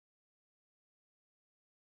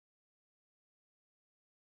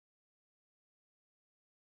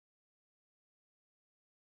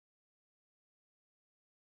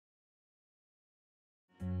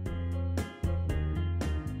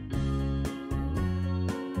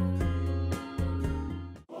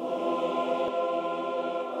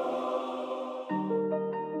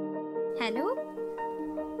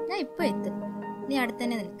ഇപ്പൊ എത്തും. നീ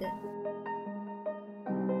അടുത്തന്നെ നിൽക്ക്.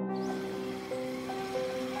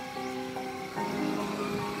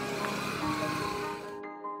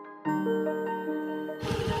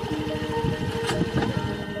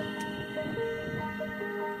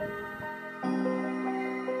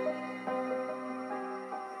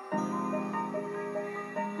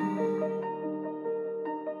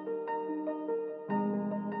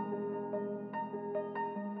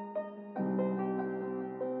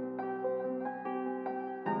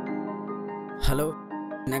 ഹലോ,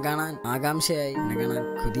 എന്നെ കാണാൻ ആകാംക്ഷയായി, എന്നെ കാണാൻ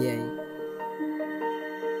കൊതിയായി.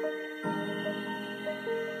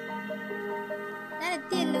 ഞാൻ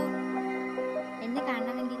എത്തിയല്ലോ. എന്നെ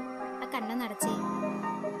കാണണമെങ്കിൽ ആ കണ്ണടച്ചേ.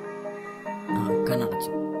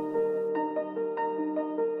 കണ്ണടച്ചു.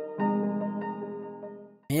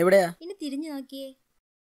 നീ എവിടെയാ? ഇനി തിരിഞ്ഞു നോക്കിയേ.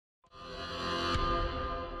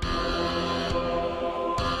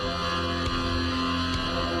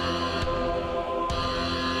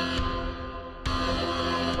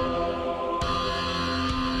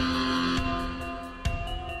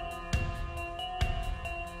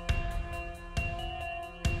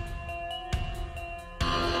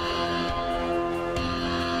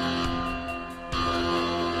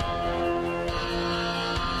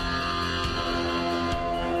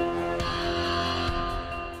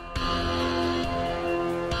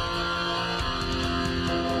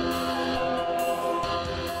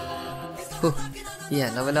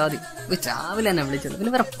 ഇലവലാതി രാവിലെ തന്നെ വിളിച്ചത്.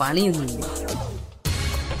 പിന്നെ വേറെ പണിയൊന്നുമില്ല.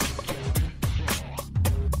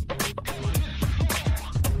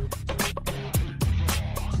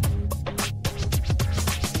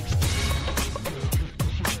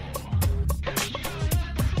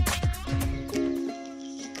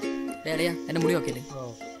 എന്റെ മുടി ഓക്കെ അല്ലേ?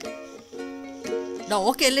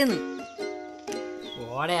 ഓക്കെ അല്ലേന്ന്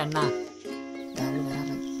ഓടെ അണ്ണാ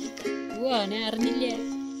അറിഞ്ഞില്ലേ?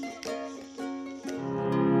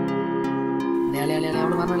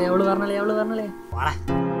 അവള് പറഞ്ഞല്ലേ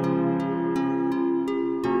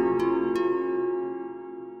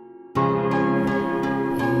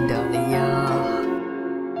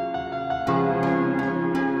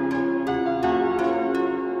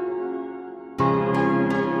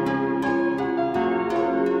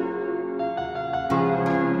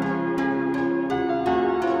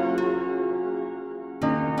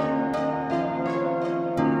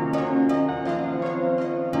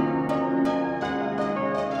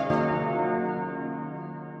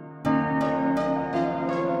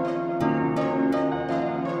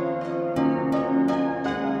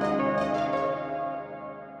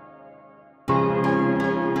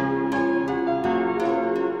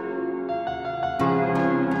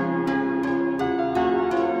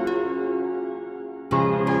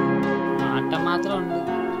മാത്രമുണ്ട്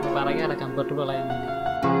പറയാല കംഫർട്ടബിൾ ആയാൽ മതി.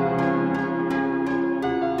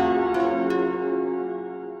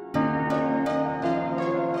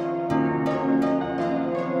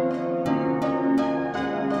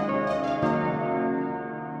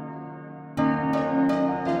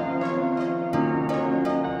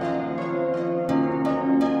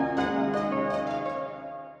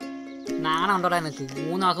 നാണം ഉണ്ടോടാ എനിക്ക്?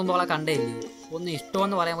 3 മാസം അവളെ കണ്ടേ ഇല്ലേ? ഒന്ന്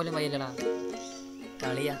ഇഷ്ടമെന്ന് പറയാൻ പോലും വയ്യല്ലടാ.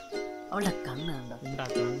 കളിയാ. അവളുടെ കണ്ണ് കണ്ടോ?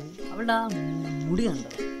 അവളുടെ ആ മുടി കണ്ടോ?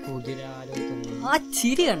 ആ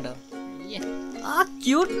ചിരി കണ്ടോ? ആ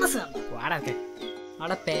ക്യൂട്ട്നെസ് കണ്ടോ? വാടൊക്കെ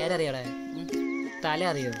അവളെ പേരറിയാടേ? തല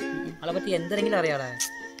അറിയോ? അവളെ പറ്റി എന്തെങ്കിലും അറിയാടേ?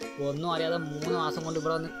 ഒന്നും അറിയാതെ 3 മാസം കൊണ്ട്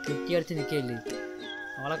ഇവിടെ വന്ന് കുറ്റിയടിച്ച് നിൽക്കുകയില്ലേ?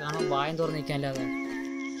 അവളെ കാണുമ്പോൾ വായം തുറന്ന് നിൽക്കാനില്ലാതെ.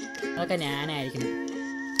 അതൊക്കെ ഞാനായിരിക്കണം.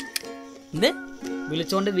 എന്ത്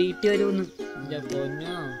വിളിച്ചോണ്ട് വീട്ടിൽ വരുമെന്ന്.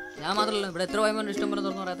 പൊന്നോ, ഞാൻ മാത്രമല്ല, ഇവിടെ എത്ര വായ്മ ഇഷ്ടം പോലെ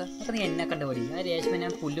തുറന്നു പറയാത്ത. അപ്പൊ നീ എന്നെ കണ്ട പടി. ആ രേഷ്മ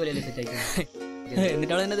ഞാൻ പുല്ല് വലയിൽ സെറ്റാക്കി.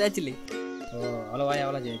 എന്നിട്ട് അവളെ എന്നെ തേച്ചില്ലേ? അവളെ പോയ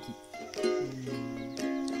അവളെ ചേച്ചി.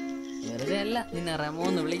 വെറുതെ അല്ല നിന്നെ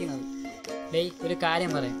റെമോന്ന് വിളിക്കുന്നത്. ഡേയ്, ഒരു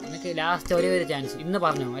കാര്യം പറയാം. നിനക്ക് ലാസ്റ്റ് ഒരേ ഒരു ചാൻസ്. ഇന്ന്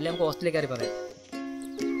പറഞ്ഞോ, അല്ലെ നമുക്ക് ഹോസ്റ്റലിൽ കയറി പറയാം.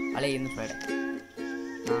 അല്ലെ ഇന്ന് ഫ്രൈഡേ,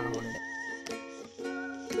 നാളെ ഹോളിഡേ.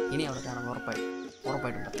 ഇനി അവിടെ കാണാൻ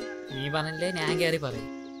ഉറപ്പായിട്ടുണ്ട്. നീ പറഞ്ഞില്ലേ, ഞാൻ കയറി പറയും.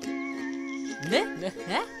 എന്ത്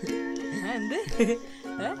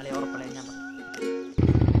അല്ലെ ഉറപ്പല്ലേ? ഞാൻ പറഞ്ഞു.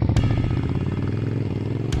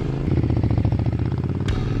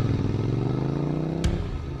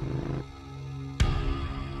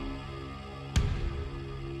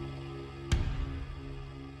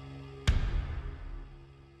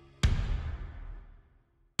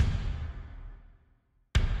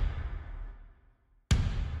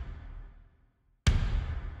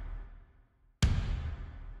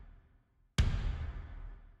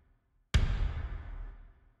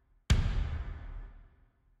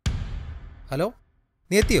 ഹലോ,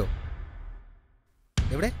 നീ എത്തിയോ?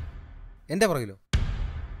 എവിടെ? എൻ്റെ പുറകിലോ?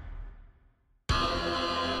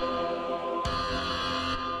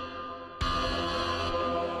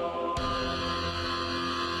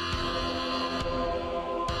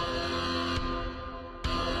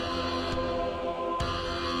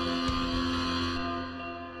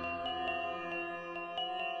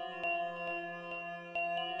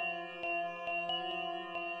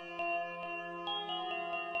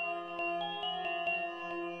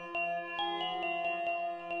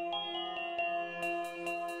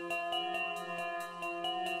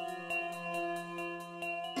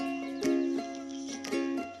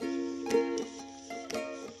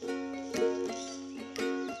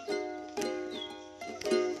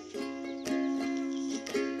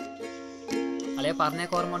 അളിയ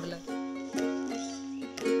പറഞ്ഞേക്ക് ഓർമ്മ ഉണ്ടല്ലോ,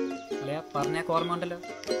 അളിയ പറഞ്ഞേക്ക് ഓർമ്മ ഉണ്ടല്ലോ.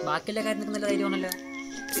 ബാക്കിയുള്ള കാര്യങ്ങൾക്ക് നല്ല ധൈര്യമാണല്ലോ.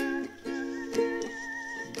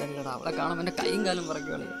 ഇതല്ലടാ, അവളെ കാണുമ്പോൾ എൻ്റെ കൈയും കാലും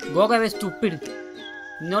പറയ്ക്കുള്ളൂ. ഗോഗ വേസ്റ്റ് ഉപ്പിട്.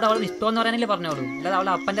 എന്നോട് അവൾ ഇഷ്ടമെന്ന് പറയാനല്ലേ പറഞ്ഞോളൂ, അല്ലാതെ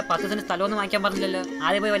അവളെ അപ്പൻ്റെ 10 സെന്റ് സ്ഥലമൊന്നും വാങ്ങിക്കാൻ പറഞ്ഞില്ലല്ലോ.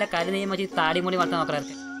 ആദ്യം പോയി വല്ല കരുനെയും വെച്ച് താടി മൂടി വളർത്താൻ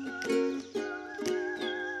നോക്കാറൊക്കെ.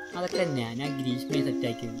 അതൊക്കെ ഞാൻ ഗ്രീഷ്മയെ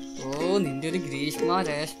സെറ്റാക്കിയത്. ഓ, നിന്റെ ഒരു ഗ്രീഷ്മ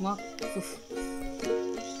രേഷ്മ.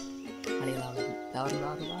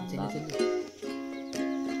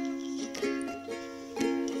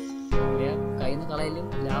 കയ്യിൽ കളയലും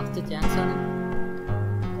ലാസ്റ്റ് ചാൻസ് ആണ്.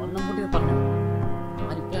 ഒന്നും കൂട്ടി പറഞ്ഞു,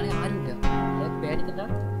 ആരിപ്പോഴാണെങ്കിൽ ആരുമില്ല. അതായത് പേടിക്കണ്ട.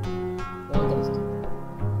 All the best.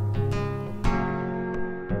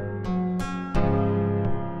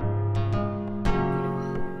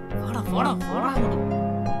 ഫോടാ അങ്ങോട്ട്.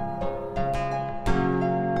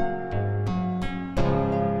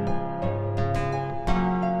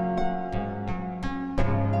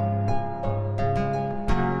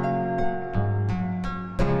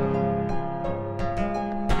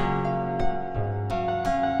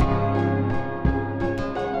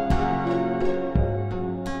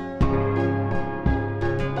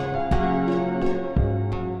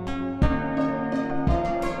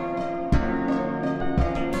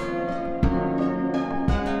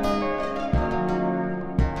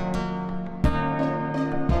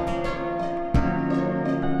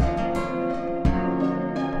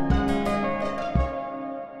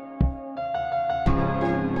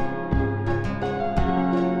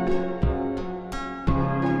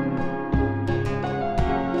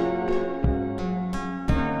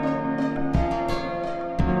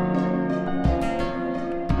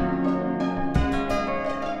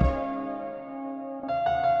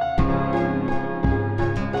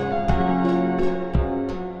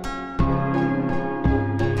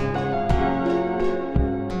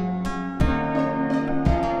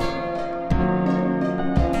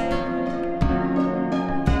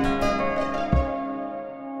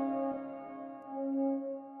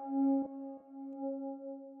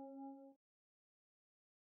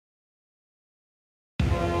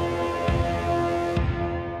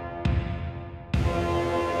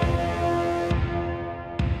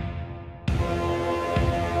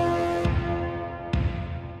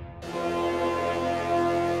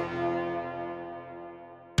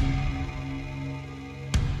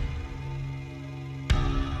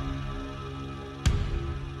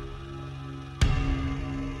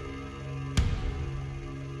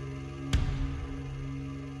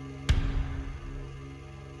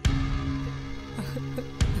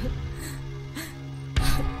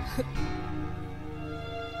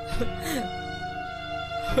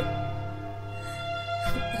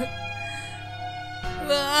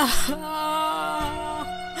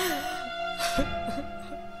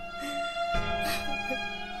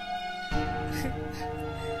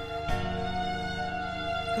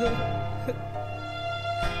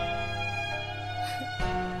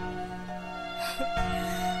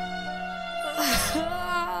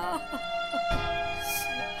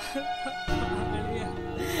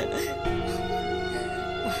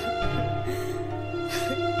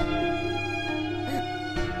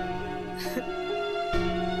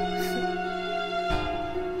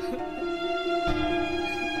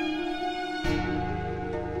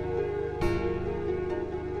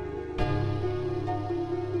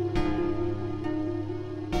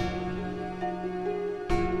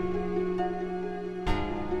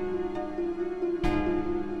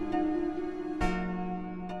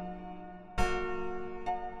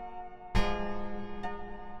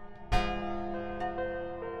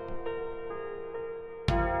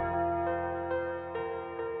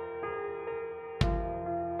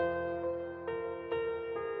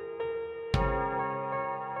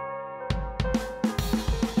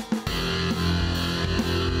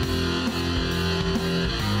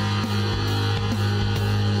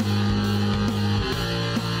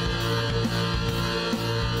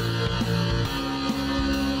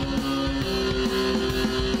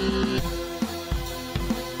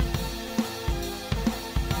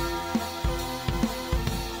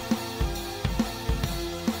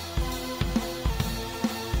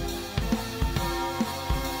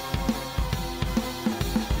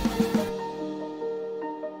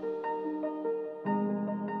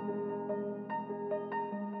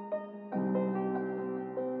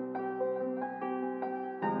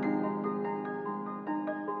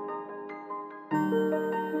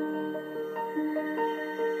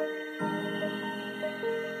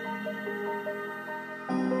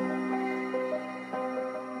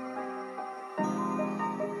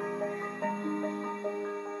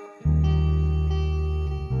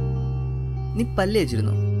 നീ പല്ല്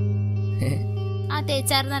വെച്ചിരുന്നു? ആ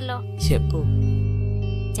തേച്ചായിരുന്നല്ലോ. എപ്പോ?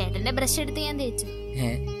 ചേട്ടന്റെ ബ്രഷ് എടുത്ത് ഞാൻ തേച്ചു.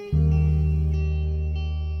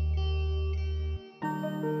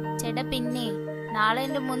 ചേട്ടാ പിന്നെ നാളെ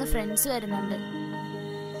എന്റെ 3 ഫ്രണ്ട്സ് വരുന്നുണ്ട്.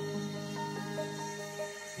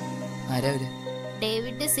 ആരാ അവര്?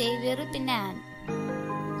 ഡേവിഡ്, സേവിയർ, പിന്നെ ആൻ.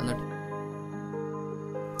 എന്നിട്ട്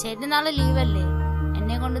ചേട്ടൻ നാളെ ലീവല്ലേ?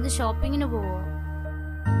 എന്നെ കൊണ്ടൊന്ന് ഷോപ്പിങ്ങിന് പോവോ?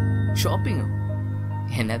 ഷോപ്പിങ്ങോ?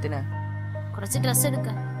 എന്നാത്തിനാ? കുറച്ച് ഡ്രസ്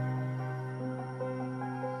എടുക്കാൻ.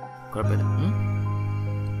 കുഴപ്പമില്ല.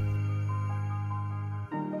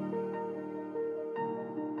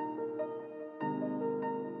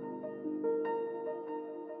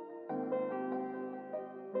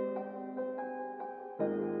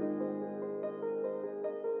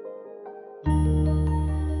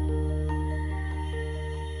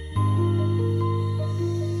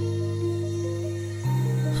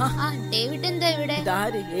 ആ ഡേവിഡ് എന്താ ഇവിടെ?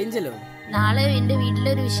 ഏഞ്ചലോ? നാളെ എന്റെ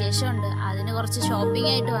വീട്ടിലൊരു വിശേഷമുണ്ട്, അതിന് കുറച്ച് ഷോപ്പിംഗ്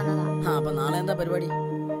ആയിട്ട് വന്നതാ. അപ്പൊ നാളെ എന്താ പരിപാടി?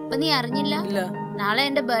 അപ്പൊ നീ അറിഞ്ഞില്ല? ഇല്ല. നാളെ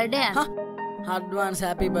എന്റെ ബർത്ത്ഡേ ആണ്. Advance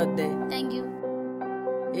happy birthday. Thank you.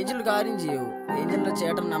 Angel ഒരു കാര്യം ചെയ്യൂ, ഏഞ്ചലിന്റെ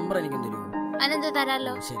ചേട്ടൻ നമ്പർ എനിക്ക് തരുമോ? അനന്ത്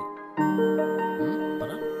തരാലോ. ശരി.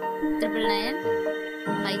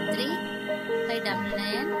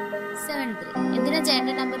 9995359973. എന്തിനാ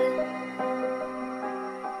ചേട്ടന്റെ നമ്പർ?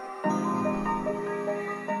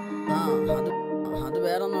 അത്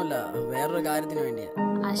വേറൊന്നുമല്ല, വേറൊരു കാര്യത്തിന് വേണ്ടിയാ.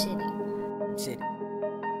 ആ ശരി ശരി.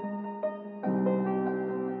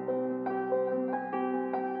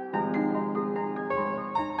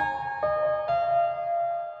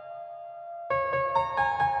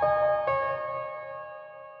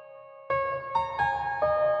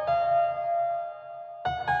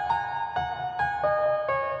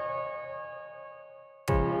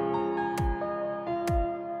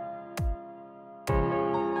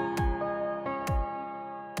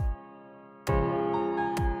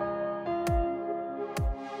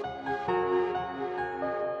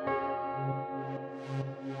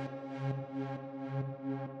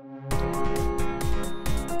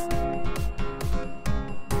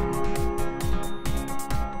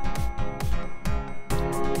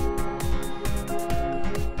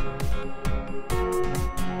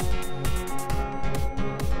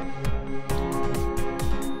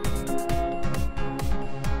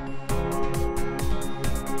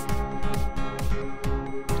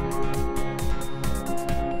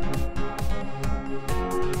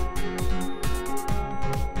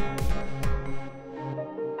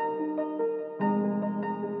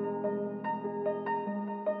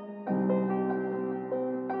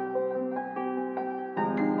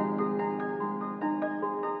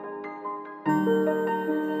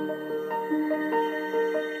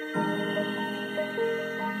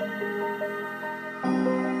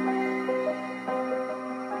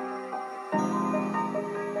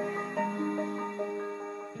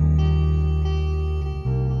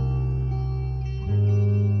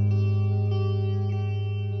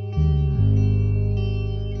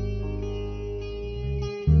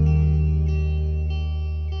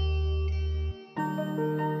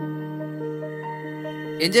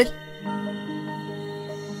 ഏഞ്ചൽ,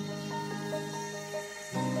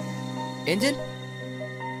 ഏഞ്ചൽ,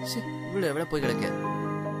 ഇവിടെ എവിടെ പോയി കിടക്ക?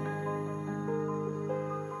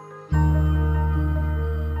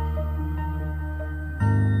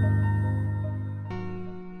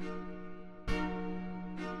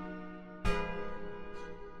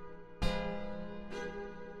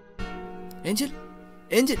 ഏഞ്ചൽ,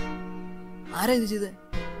 ഏഞ്ചൽ, ആരാ ഇത് ചെയ്തേ?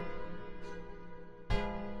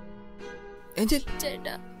 ഏഞ്ചൽ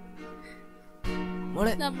ചേട്ടാ,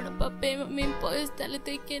 മോളെ, നമ്മുടെ പപ്പയും മമ്മിയും പോയ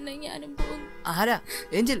സ്ഥലത്തേക്ക് തന്നെ ഞാനും പോകുന്നു. ആരാ?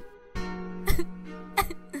 Angel,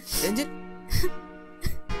 Angel,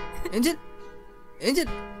 Angel, Angel,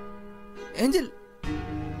 Angel,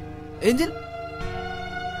 Angel,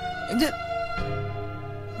 Angel,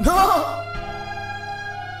 no!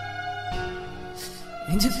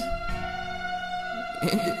 Angel,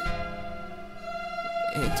 Angel,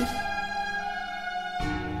 Angel.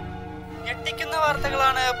 ഞെട്ടിക്കുന്ന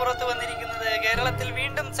വാർത്തകളാണ് പുറത്തു വന്നിരിക്കുന്നത്. കേരളത്തിൽ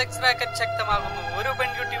വീണ്ടും സെക്സ് റാക്കറ്റ് ശക്തമാകുന്നു. ഒരു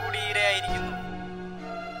പെൺകുട്ടി കൂടി ഇരയായിരിക്കുന്നു.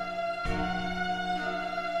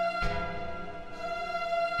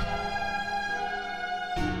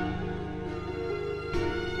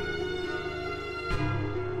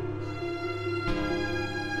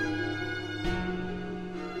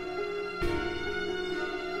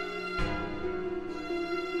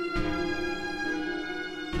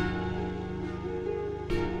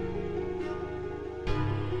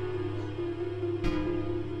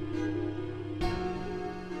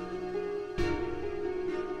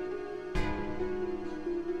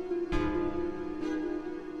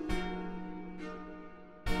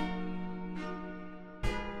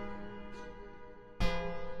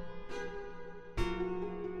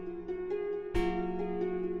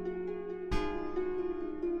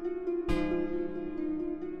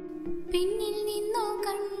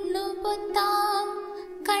 പൊത്താം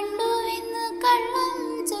കണ്ടുവെന്ന് കള്ളം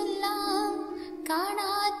ചൊല്ലാം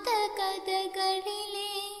കാണാത്ത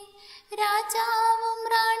കഥകളിലെ രാജാവും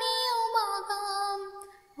റാണിയുമാകാം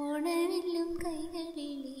ഓണവില്ലും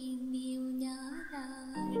കൈകളിലേന്തിയും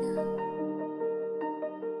ഞാനാടാം.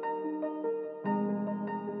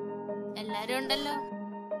 എല്ലാരും ഉണ്ടല്ലോ.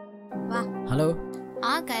 വാ. ഹലോ.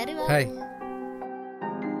 ആ കയറി വാ. ഹായ്.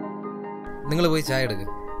 നിങ്ങൾ പോയി ചായ എടുക്ക്,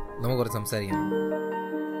 നമുക്ക് കുറച്ച് സംസാരിക്കണം.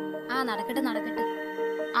 ആ നടക്കട്ടെ നടക്കട്ടെ.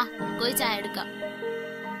 ആ പോയി ചായ എടുക്കാം.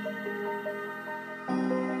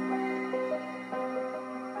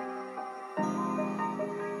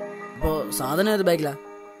 അപ്പോ സാധനം ഏത് ബാഗിലാ?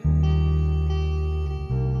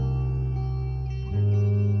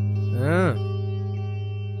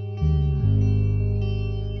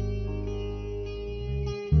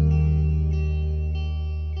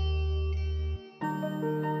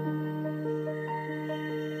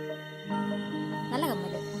 നല്ല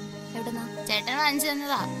കമ്മല്. എവിടുന്നാ? ചേട്ടൻ വാങ്ങിച്ചു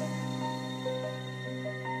തന്നതാ.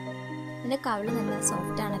 നിന്റെ കവിള് നല്ല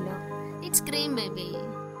സോഫ്റ്റ് ആണല്ലോ. It's cream baby.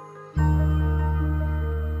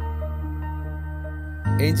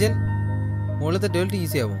 ഏഞ്ചൽ, മുകളിലത്തെ ടോയ്ലറ്റ്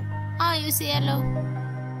ഈസി ആവോ? ആ യൂസ് ചെയ്യാലോ.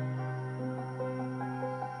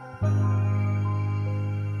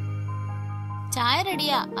 ചായ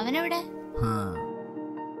റെഡിയാ. അവനെവിടെ?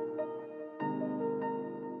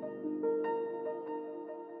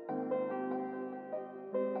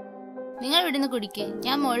 നിങ്ങൾ ഇവിടുന്ന് കുടിക്കേ.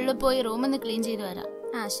 ഞാൻ മുകളിൽ പോയി റൂമൊന്ന് ക്ലീൻ ചെയ്ത് വരാം.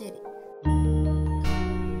 ആ ശരി.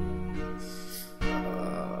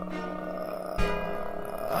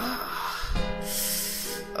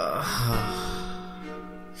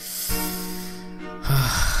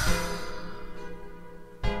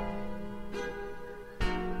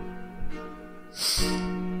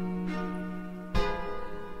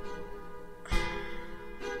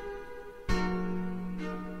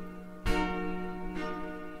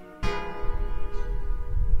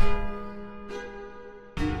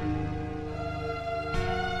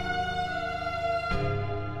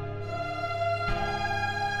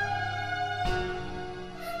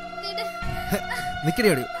 നിക്കടി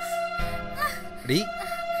അവിടെ.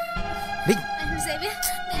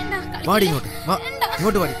 വാടി ഇങ്ങോട്ട്,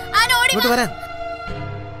 ഇങ്ങോട്ട് വാടി, ഇങ്ങോട്ട് വരാൻ.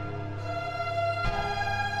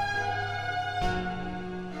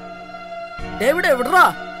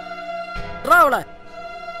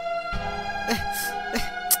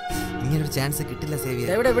 ഇങ്ങനൊരു ചാൻസ് കിട്ടില്ല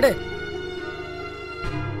സേവിയർ. എവിടെ?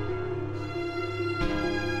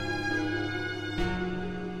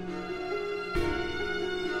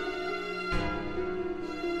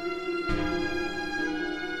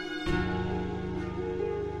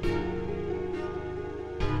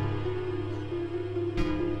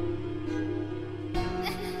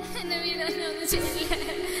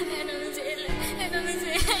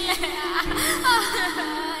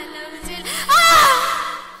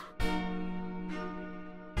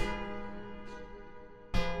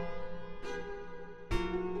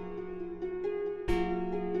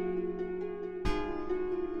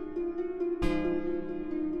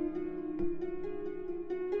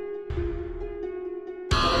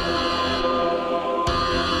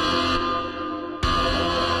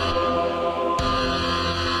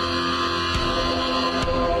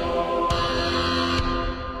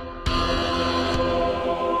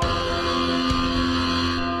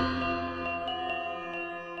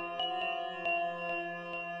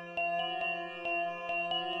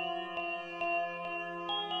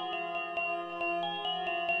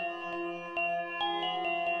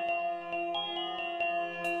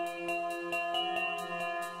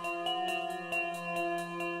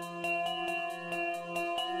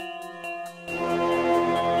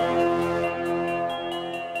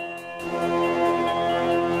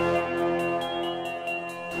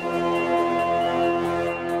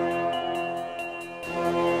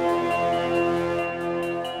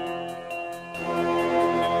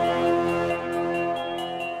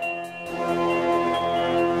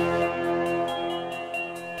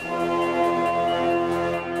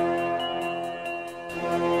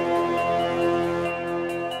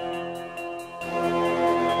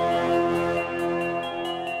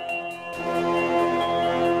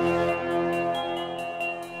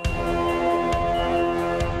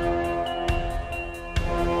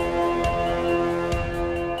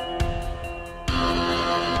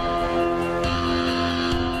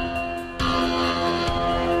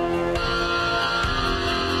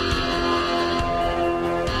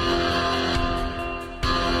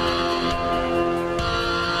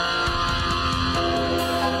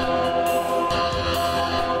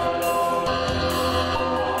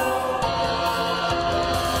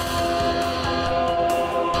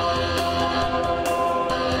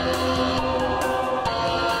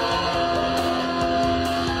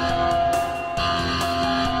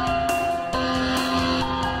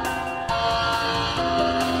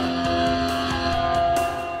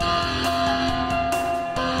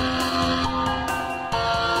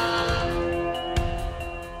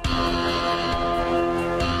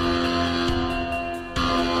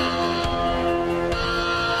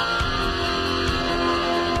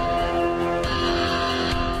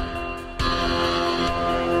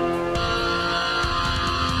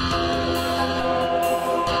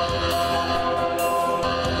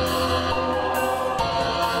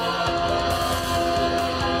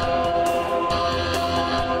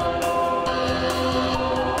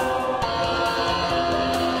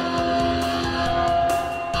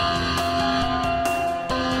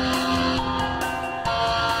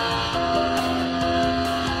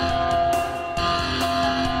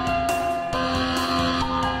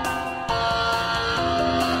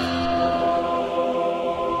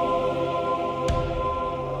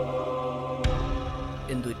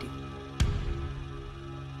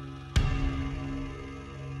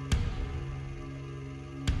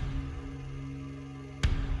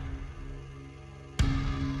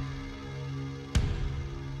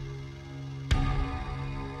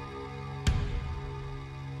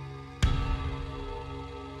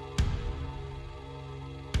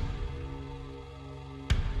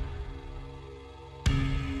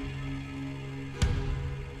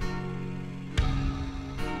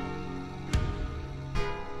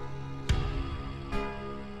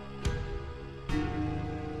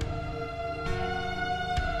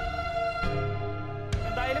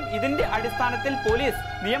 എന്തായാലും ഇതിന്റെ അടിസ്ഥാനത്തിൽ പോലീസ്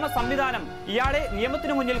നിയമ സംവിധാനം ഇയാളെ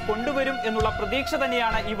നിയമത്തിനു മുന്നിൽ കൊണ്ടുവരും എന്നുള്ള പ്രതീക്ഷ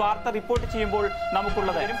തന്നെയാണ് ഈ വാർത്ത റിപ്പോർട്ട് ചെയ്യുമ്പോൾ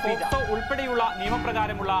നമുക്കുള്ളത്. പോക്സോ ഉൾപ്പെടെയുള്ള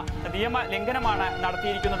നിയമപ്രകാരമുള്ള നിയമ ലംഘനമാണ്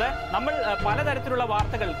നടത്തിയിരിക്കുന്നത്. നമ്മൾ പലതരത്തിലുള്ള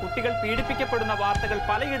വാർത്തകൾ, കുട്ടികൾ പീഡിപ്പിക്കപ്പെടുന്ന വാർത്തകൾ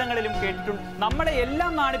പലയിടങ്ങളിലും കേട്ടിട്ടുണ്ട്. നമ്മളെ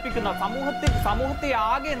എല്ലാം നാണിപ്പിക്കുന്ന, സമൂഹത്തെ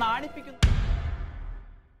ആകെ നാണിപ്പിക്കുന്ന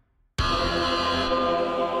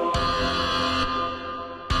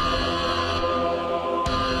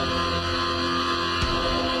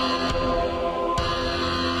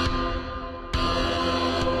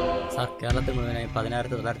കേരളത്തിൽ മുഴുവനായി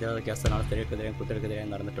 10,960 കേസുകളാണ് സ്ത്രീകൾക്കെതിരെയും കുട്ടികൾക്കെതിരെയും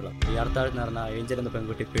നടന്നിട്ടുള്ളത്. ഈ അടുത്താഴ്ച നടന്ന ഏഞ്ചൽ എന്ന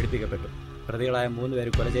പെൺകുട്ടി പീഡിപ്പിക്കപ്പെട്ടു. പ്രതികളായ 3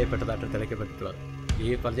 പേര് കൊല ചെയ്യപ്പെട്ടതായിട്ട് തെളിയിക്കപ്പെട്ടിട്ടുള്ളത്. ഈ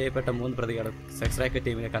കൊല ചെയ്യപ്പെട്ട 3 പ്രതികളും സെക്സ് റാക്കറ്റ്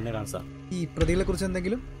ടീമിലെ കണ്ണിലാണ് സാർ. ഈ പ്രതികളെ കുറിച്ച്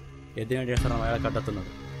എന്തെങ്കിലും എന്തിനുവേണ്ടിയാണ് സാർ അയാളെ കണ്ടെത്തുന്നത്?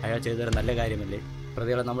 അയാൾ ചെയ്തൊരു നല്ല കാര്യമല്ലേ?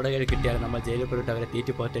 പ്രതികളെ നമ്മുടെ കയ്യിൽ കിട്ടിയാലും നമ്മൾ ജയിലിൽ പോയിട്ട് അവരെ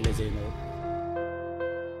തീറ്റിപ്പോറ്റല്ലേ ചെയ്യുന്നത്?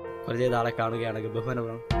 കൊല ചെയ്ത ആളെ കാണുകയാണെങ്കിൽ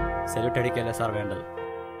ബഹുമാനപൂർവ്വം സെല്യൂട്ട് അടിക്കുകയല്ലേ സാർ വേണ്ടത്?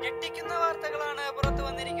 ഞെട്ടിക്കുന്ന വാർത്തകളാണ് പുറത്തു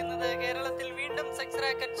വന്നിരിക്കുന്നത്. കേരളത്തിൽ വീണ്ടും സെക്സ്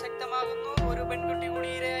റാക്കറ്റ് ശക്തമാകുന്നു. ഒരു പെൺകുട്ടി കൂടി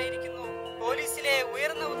ഇരയായിരിക്കുന്നു. പോലീസിലെ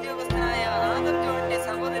ഉയർന്ന ഉദ്യോഗസ്ഥനായ ആനന്ദിന്റെ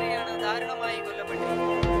സഹോദരിയാണ് ദാരുണമായി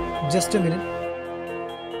കൊല്ലപ്പെട്ടിരിക്കുന്നത്. Just A minute.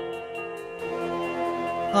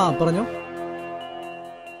 പറഞ്ഞോ.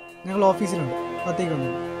 ഞങ്ങൾ ഓഫീസിലുണ്ട്, അകത്തേക്ക്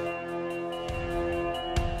വന്നു.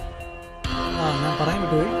 ഞാൻ പറയാൻ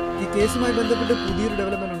വിട്ടുപോയി. ഈ കേസുമായി ബന്ധപ്പെട്ട് പുതിയൊരു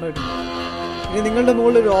ഡെവലപ്മെന്റ് ഉണ്ടായിട്ടുണ്ട്. ഇനി നിങ്ങളുടെ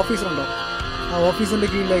മുകളിൽ ഒരു ഓഫീസറുണ്ടോ? ആ ഓഫീസിന്റെ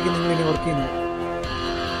കീഴിലേക്ക് നിങ്ങൾ ഇനി വർക്ക് ചെയ്യുന്നത്.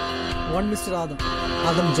 One mister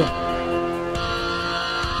Adam John.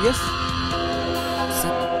 Yes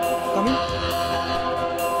coming.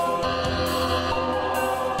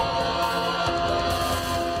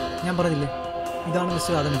 ഞാൻ പറഞ്ഞില്ലേ, ഇതാണ്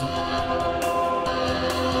മിസ്റ്റർ ആദം ജോൺ.